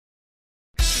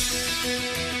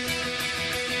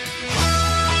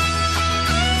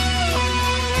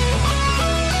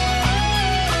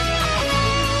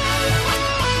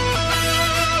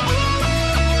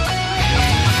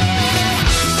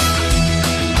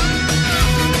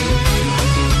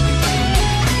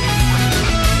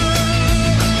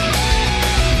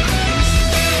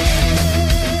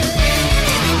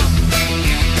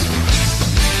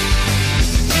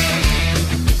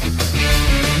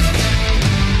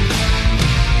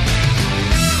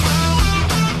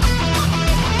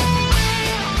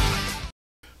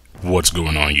What's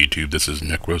going on YouTube? This is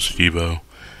Necrostevo,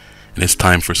 and it's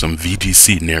time for some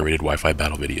VGC narrated Wi-Fi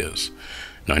battle videos.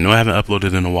 Now I know I haven't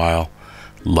uploaded in a while,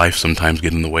 life sometimes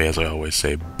gets in the way as I always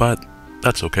say, but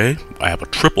that's okay. I have a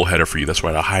triple header for you, that's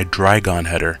right, a Hydreigon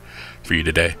header for you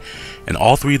today. And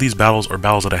all three of these battles are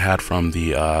battles that I had from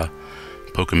the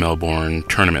Pokemon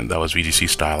tournament that was VGC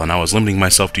style, and I was limiting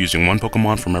myself to using one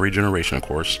Pokemon from every generation, of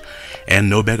course, and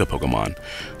no Mega Pokemon.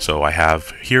 So I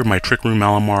have here my Trick Room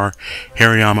Malamar,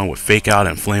 Hariyama with Fake Out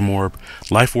and Flame Orb,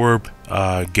 Life Orb,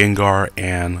 Gengar,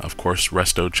 and of course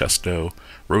Resto, Chesto,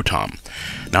 Rotom.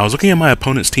 Now I was looking at my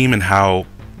opponent's team and how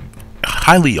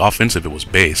highly offensive it was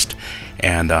based,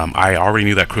 and I already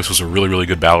knew that Chris was a really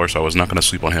good battler, so I was not going to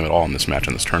sleep on him at all in this match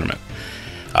in this tournament.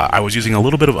 I was using a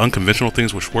little bit of unconventional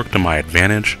things which worked to my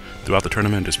advantage throughout the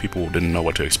tournament, just people didn't know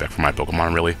what to expect from my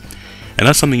Pokemon really. And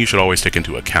that's something you should always take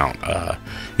into account.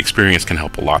 Experience can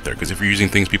help a lot there, because if you're using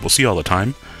things people see all the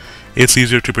time, it's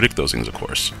easier to predict those things, of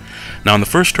course. Now in the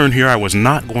first turn here, I was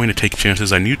not going to take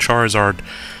chances. I knew Charizard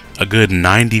a good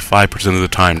 95% of the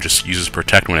time just uses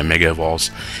Protect when it Mega Evolves,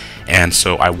 and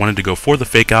so I wanted to go for the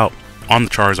Fake Out on the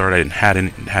Charizard.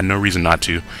 I had no reason not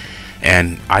to,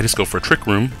 and I just go for a Trick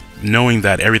Room, knowing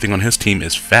that everything on his team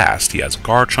is fast. He has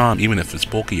Garchomp, even if it's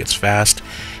bulky, it's fast.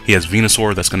 He has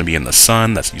Venusaur that's going to be in the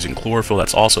sun, that's using Chlorophyll,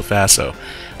 that's also fast. So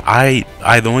the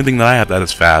only thing that I have that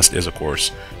is fast is, of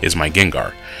course, is my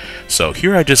Gengar. So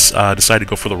here I just decided to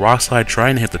go for the Rock Slide,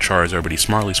 trying to hit the Charizard, but he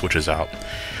smartly switches out.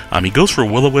 He goes for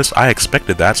Will-O-Wisp. I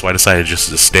expected that, so I decided just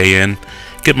to stay in,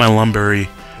 get my Lumberry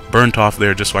burnt off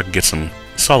there just so I could get some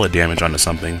solid damage onto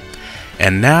something.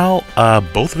 And now,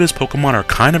 both of his Pokemon are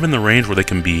kind of in the range where they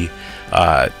can be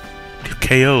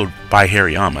KO'd by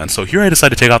Hariyama. And so here I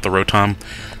decided to take out the Rotom,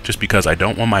 just because I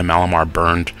don't want my Malamar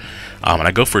burned. And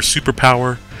I go for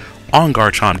Superpower on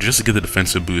Garchomp just to get the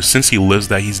defensive boost. Since he lives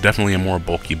that, he's definitely a more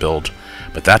bulky build.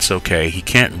 But that's okay. He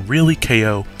can't really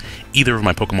KO either of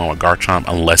my Pokemon with Garchomp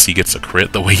unless he gets a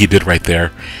crit the way he did right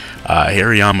there.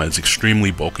 Hariyama is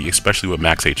extremely bulky, especially with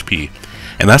max HP.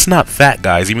 And that's not fat,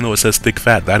 guys. Even though it says thick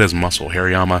fat, that is muscle.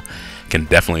 Hariyama can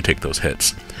definitely take those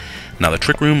hits. Now the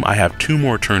Trick Room, I have 2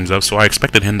 more turns of, so I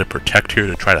expected him to Protect here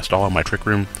to try to stall out my Trick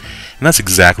Room. And that's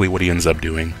exactly what he ends up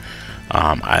doing.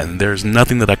 And there's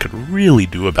nothing that I could really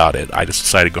do about it. I just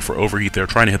decided to go for Overheat there,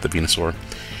 trying to hit the Venusaur.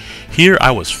 Here I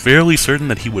was fairly certain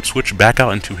that he would switch back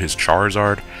out into his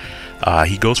Charizard.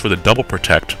 He goes for the Double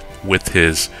Protect with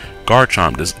his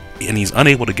Garchomp, and he's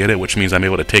unable to get it, which means I'm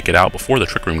able to take it out before the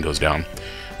Trick Room goes down,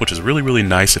 which is really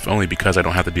nice, if only because I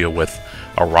don't have to deal with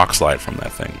a Rock Slide from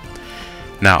that thing.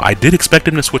 Now, I did expect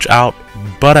him to switch out,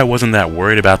 but I wasn't that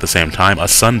worried about at the same time. A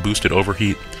Sun-boosted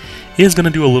Overheat is going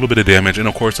to do a little bit of damage, and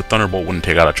of course the Thunderbolt wouldn't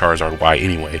take out a Charizard Y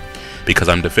anyway, because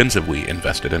I'm defensively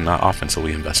invested and not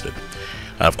offensively invested.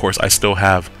 Of course, I still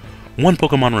have 1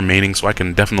 Pokemon remaining, so I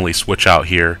can definitely switch out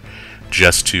here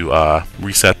just to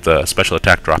reset the special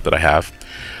attack drop that I have.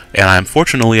 And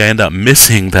unfortunately, I end up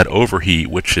missing that Overheat,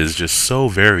 which is just so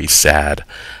very sad.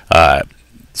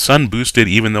 Sun boosted,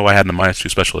 even though I had the -2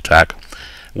 special attack,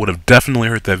 would have definitely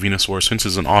hurt that Venusaur. Since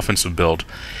it's an offensive build,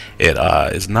 it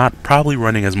is not probably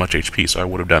running as much HP, so I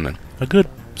would have done a good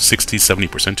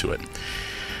 60-70% to it.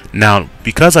 Now,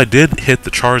 because I did hit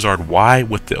the Charizard Y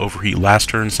with the Overheat last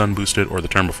turn, Sun boosted, or the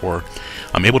turn before,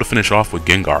 I'm able to finish off with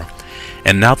Gengar.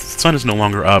 And now that the sun is no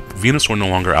longer up, Venusaur no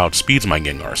longer outspeeds my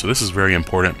Gengar. So this is very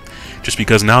important, just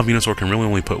because now Venusaur can really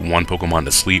only put 1 Pokemon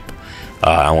to sleep,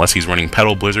 unless he's running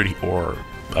Petal Blizzard or,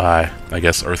 I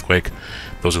guess, Earthquake.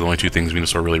 Those are the only 2 things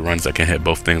Venusaur really runs that can hit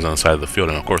both things on the side of the field.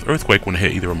 And of course, Earthquake wouldn't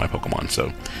hit either of my Pokemon.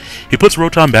 So he puts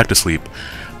Rotom back to sleep,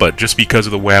 but just because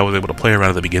of the way I was able to play around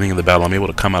at the beginning of the battle, I'm able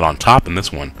to come out on top in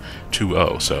this one,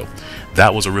 2-0. So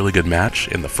that was a really good match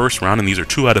in the first round, and these are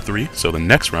 2 out of 3. So the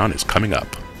next round is coming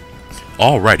up.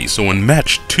 Alrighty, so in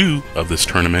match 2 of this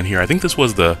tournament here, I think this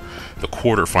was the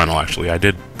quarterfinal actually. I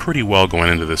did pretty well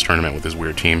going into this tournament with this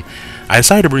weird team. I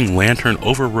decided to bring Lantern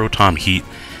over Rotom Heat.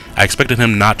 I expected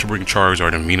him not to bring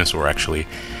Charizard and Venusaur actually,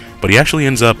 but he actually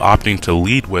ends up opting to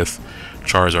lead with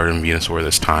Charizard and Venusaur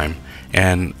this time.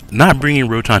 And not bringing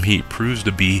Rotom Heat proves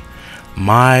to be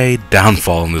my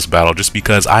downfall in this battle, just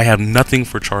because I have nothing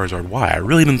for Charizard Y. I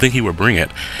really didn't think he would bring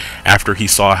it after he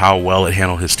saw how well it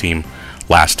handled his team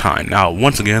last time. Now,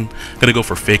 once again, gonna go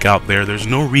for Fake Out there. There's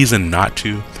no reason not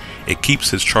to. It keeps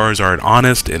his Charizard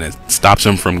honest, and it stops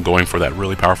him from going for that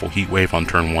really powerful Heat Wave on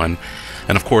turn 1.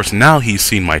 And of course, now he's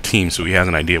seen my team, so he has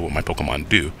an idea what my Pokemon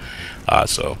do.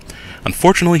 So,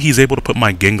 unfortunately, he's able to put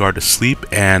my Gengar to sleep,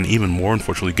 and even more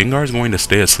unfortunately, Gengar is going to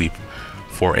stay asleep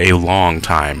for a long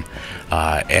time.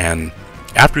 And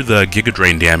after the Giga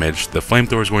Drain damage, the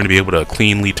Flamethrower is going to be able to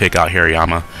cleanly take out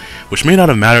Hariyama, which may not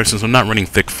have mattered since I'm not running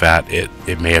Thick Fat.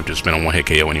 It may have just been a one-hit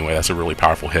KO anyway. That's a really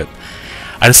powerful hit.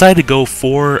 I decided to go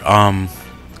for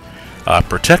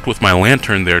Protect with my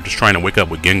Lantern there, just trying to wake up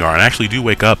with Gengar, and I actually do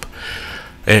wake up.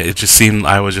 It just seemed,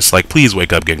 I was just like, please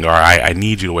wake up, Gengar. I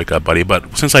need you to wake up, buddy.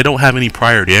 But since I don't have any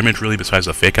prior damage, really, besides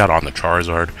a Fake Out on the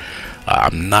Charizard,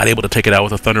 I'm not able to take it out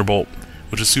with a Thunderbolt,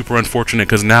 which is super unfortunate,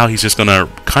 because now he's just going to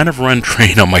kind of run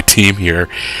train on my team here.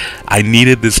 I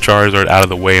needed this Charizard out of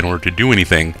the way in order to do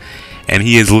anything, and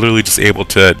he is literally just able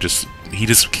to he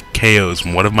just KOs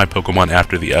one of my Pokemon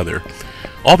after the other.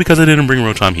 All because I didn't bring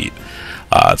Rotom Heat.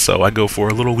 So I go for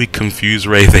a little weak Confuse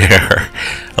Ray there.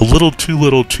 a little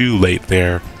too late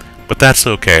there. But that's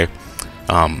okay.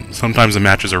 Sometimes the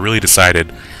matches are really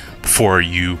decided before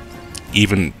you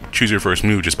even choose your first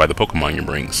move just by the Pokemon you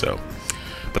bring.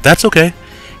 But that's okay.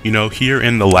 You know, here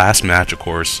in the last match, of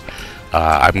course,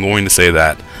 I'm going to say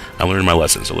that I learned my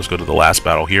lesson. So let's go to the last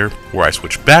battle here, where I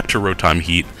switch back to Rotom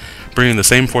Heat, bringing the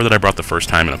same 4 that I brought the first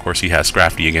time. And of course he has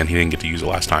Scrafty again. He didn't get to use it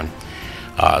last time.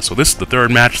 So this is the third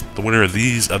match. The winner of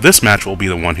this match will be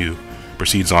the one who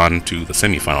proceeds on to the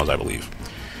semifinals, I believe.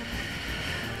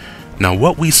 Now,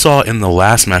 what we saw in the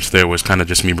last match there was kind of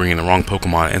just me bringing the wrong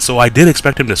Pokemon, and so I did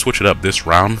expect him to switch it up this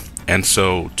round. And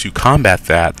so to combat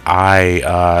that,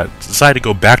 I decided to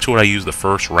go back to what I used the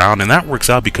first round, and that works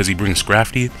out because he brings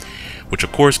Scrafty, which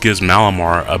of course gives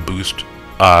Malamar a boost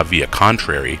via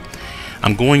Contrary.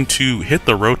 I'm going to hit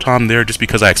the Rotom there just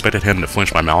because I expected him to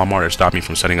flinch my Malamar to stop me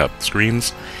from setting up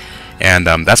screens. And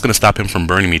that's going to stop him from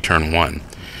burning me turn 1.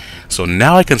 So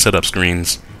now I can set up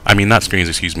screens. I mean, not screens,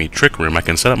 excuse me, Trick Room. I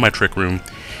can set up my Trick Room.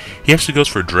 He actually goes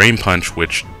for Drain Punch,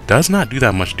 which does not do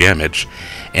that much damage.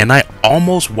 And I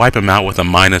almost wipe him out with a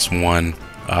 -1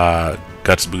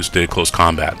 Guts boosted close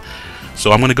combat.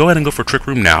 So I'm going to go ahead and go for Trick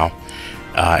Room now.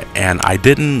 And I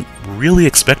didn't really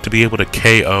expect to be able to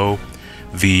KO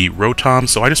the Rotom,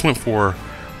 so I just went for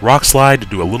Rock Slide to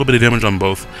do a little bit of damage on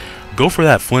both. Go for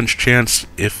that flinch chance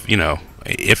if, you know,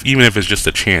 even if it's just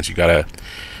a chance, you gotta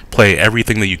play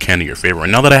everything that you can to your favor.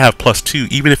 And now that I have +2,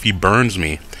 even if he burns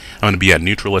me, I'm gonna be at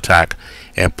neutral attack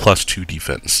and +2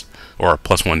 defense, or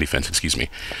 +1 defense, excuse me.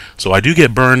 So I do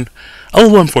get burned. A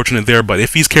little unfortunate there, but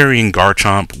if he's carrying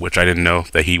Garchomp, which I didn't know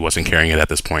that he wasn't carrying it at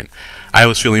this point, I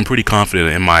was feeling pretty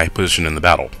confident in my position in the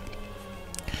battle.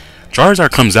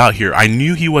 Charizard comes out here. I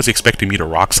knew he was expecting me to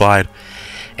Rock Slide,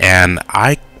 and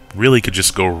I really could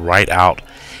just go right out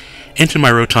into my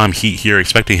Rotom Heat here,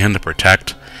 expecting him to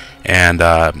protect. And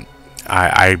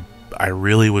I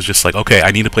really was just like, okay,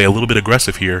 I need to play a little bit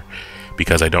aggressive here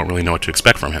because I don't really know what to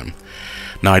expect from him.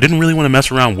 Now, I didn't really want to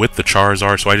mess around with the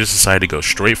Charizard, so I just decided to go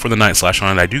straight for the Night Slash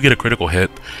on it. I do get a critical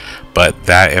hit, but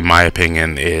that, in my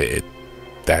opinion,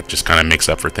 that just kind of makes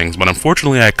up for things. But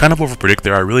unfortunately, I kind of overpredict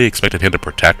there. I really expected him to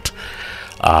protect,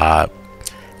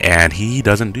 and he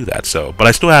doesn't do that. So, but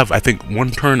I still have, I think, 1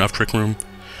 turn of Trick Room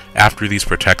after these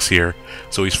protects here.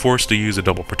 So he's forced to use a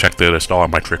double protect there to stall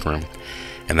out my Trick Room,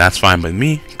 and that's fine by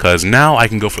me because now I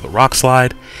can go for the Rock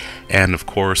Slide, and of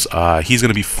course, he's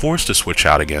going to be forced to switch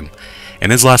out again.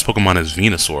 And his last Pokemon is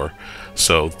Venusaur,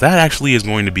 so that actually is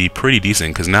going to be pretty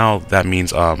decent because now that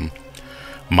means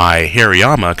my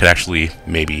Hariyama could actually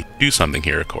maybe do something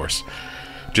here, of course.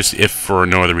 Just if for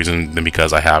no other reason than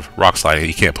because I have Rock Slide and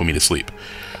he can't put me to sleep.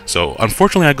 So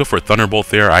unfortunately I go for a Thunderbolt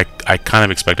there. I kind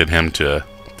of expected him to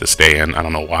stay in. I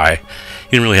don't know why. He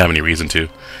didn't really have any reason to.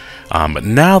 But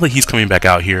now that he's coming back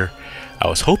out here, I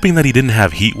was hoping that he didn't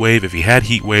have Heat Wave. If he had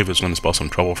Heat Wave, it was going to spell some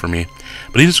trouble for me.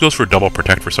 But he just goes for Double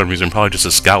Protect for some reason, probably just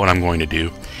to scout what I'm going to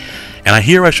do. And I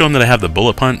show him that I have the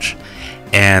Bullet Punch,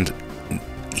 and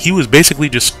he was basically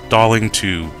just stalling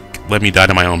to let me die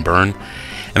to my own burn.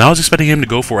 And I was expecting him to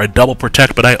go for a Double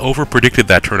Protect, but I over-predicted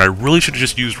that turn. I really should have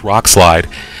just used Rock Slide,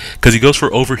 because he goes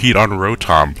for Overheat on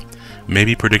Rotom,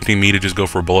 maybe predicting me to just go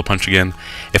for a Bullet Punch again.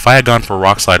 If I had gone for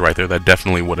Rock Slide right there, that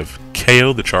definitely would have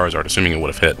KO'd the Charizard, assuming it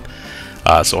would have hit.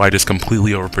 So I just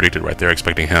completely over-predicted right there,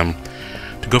 expecting him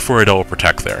to go for a Double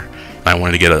Protect there. And I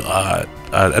wanted to get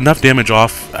enough damage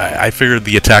off. I figured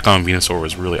the attack on Venusaur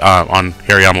was really on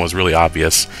Hariyama was really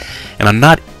obvious, and I'm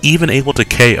not even able to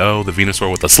KO the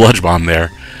Venusaur with a Sludge Bomb there.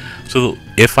 So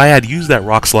if I had used that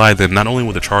Rock Slide, then not only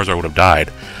would the Charizard would have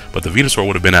died, but the Venusaur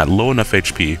would have been at low enough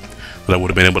HP that I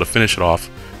would have been able to finish it off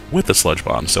with the Sludge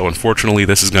Bomb. So unfortunately,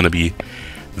 this is going to be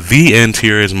the end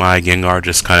here as my Gengar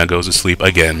just kind of goes to sleep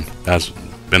again. That's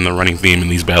been the running theme in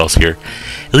these battles here.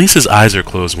 At least his eyes are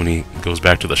closed when he goes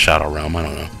back to the Shadow Realm, I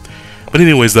don't know. But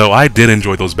anyways though, I did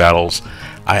enjoy those battles.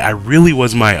 I really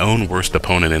was my own worst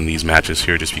opponent in these matches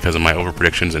here just because of my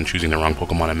over-predictions and choosing the wrong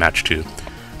Pokemon in match 2.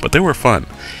 But they were fun.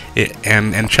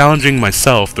 And challenging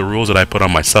myself, the rules that I put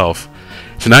on myself,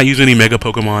 to not use any Mega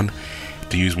Pokemon,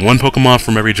 to use one Pokemon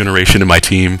from every generation in my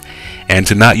team, and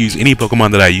to not use any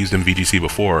Pokemon that I used in VGC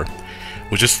before,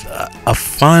 was just a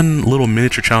fun little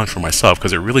miniature challenge for myself,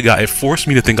 because it forced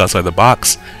me to think outside the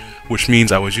box, which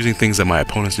means I was using things that my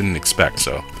opponents didn't expect.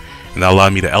 And that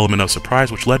allowed me the element of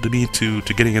surprise, which led to me to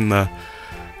getting in the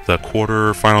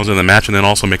quarterfinals in the match, and then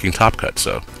also making top cut.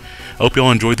 So I hope you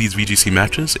all enjoyed these VGC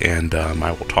matches, and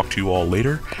I will talk to you all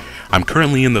later. I'm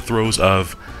currently in the throes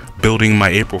of building my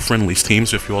April Friendlies team,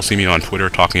 so if you all see me on Twitter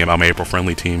talking about my April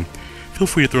Friendly team, feel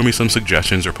free to throw me some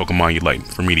suggestions or Pokemon you'd like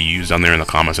for me to use down there in the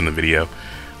comments in the video.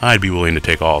 I'd be willing to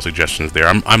take all suggestions there.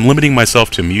 I'm limiting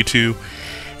myself to Mewtwo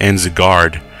and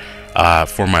Zygarde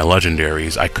for my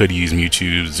legendaries. I could use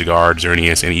Mewtwo, Zygarde,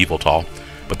 Xerneas, and Yveltal,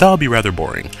 but that would be rather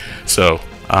boring. So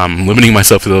I'm limiting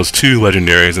myself to those 2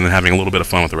 legendaries and then having a little bit of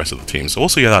fun with the rest of the team. So we'll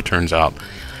see how that turns out,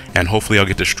 and hopefully I'll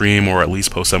get to stream or at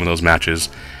least post some of those matches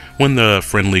when the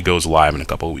friendly goes live in a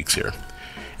couple of weeks here.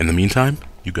 In the meantime,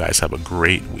 you guys have a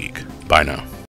great week. Bye now.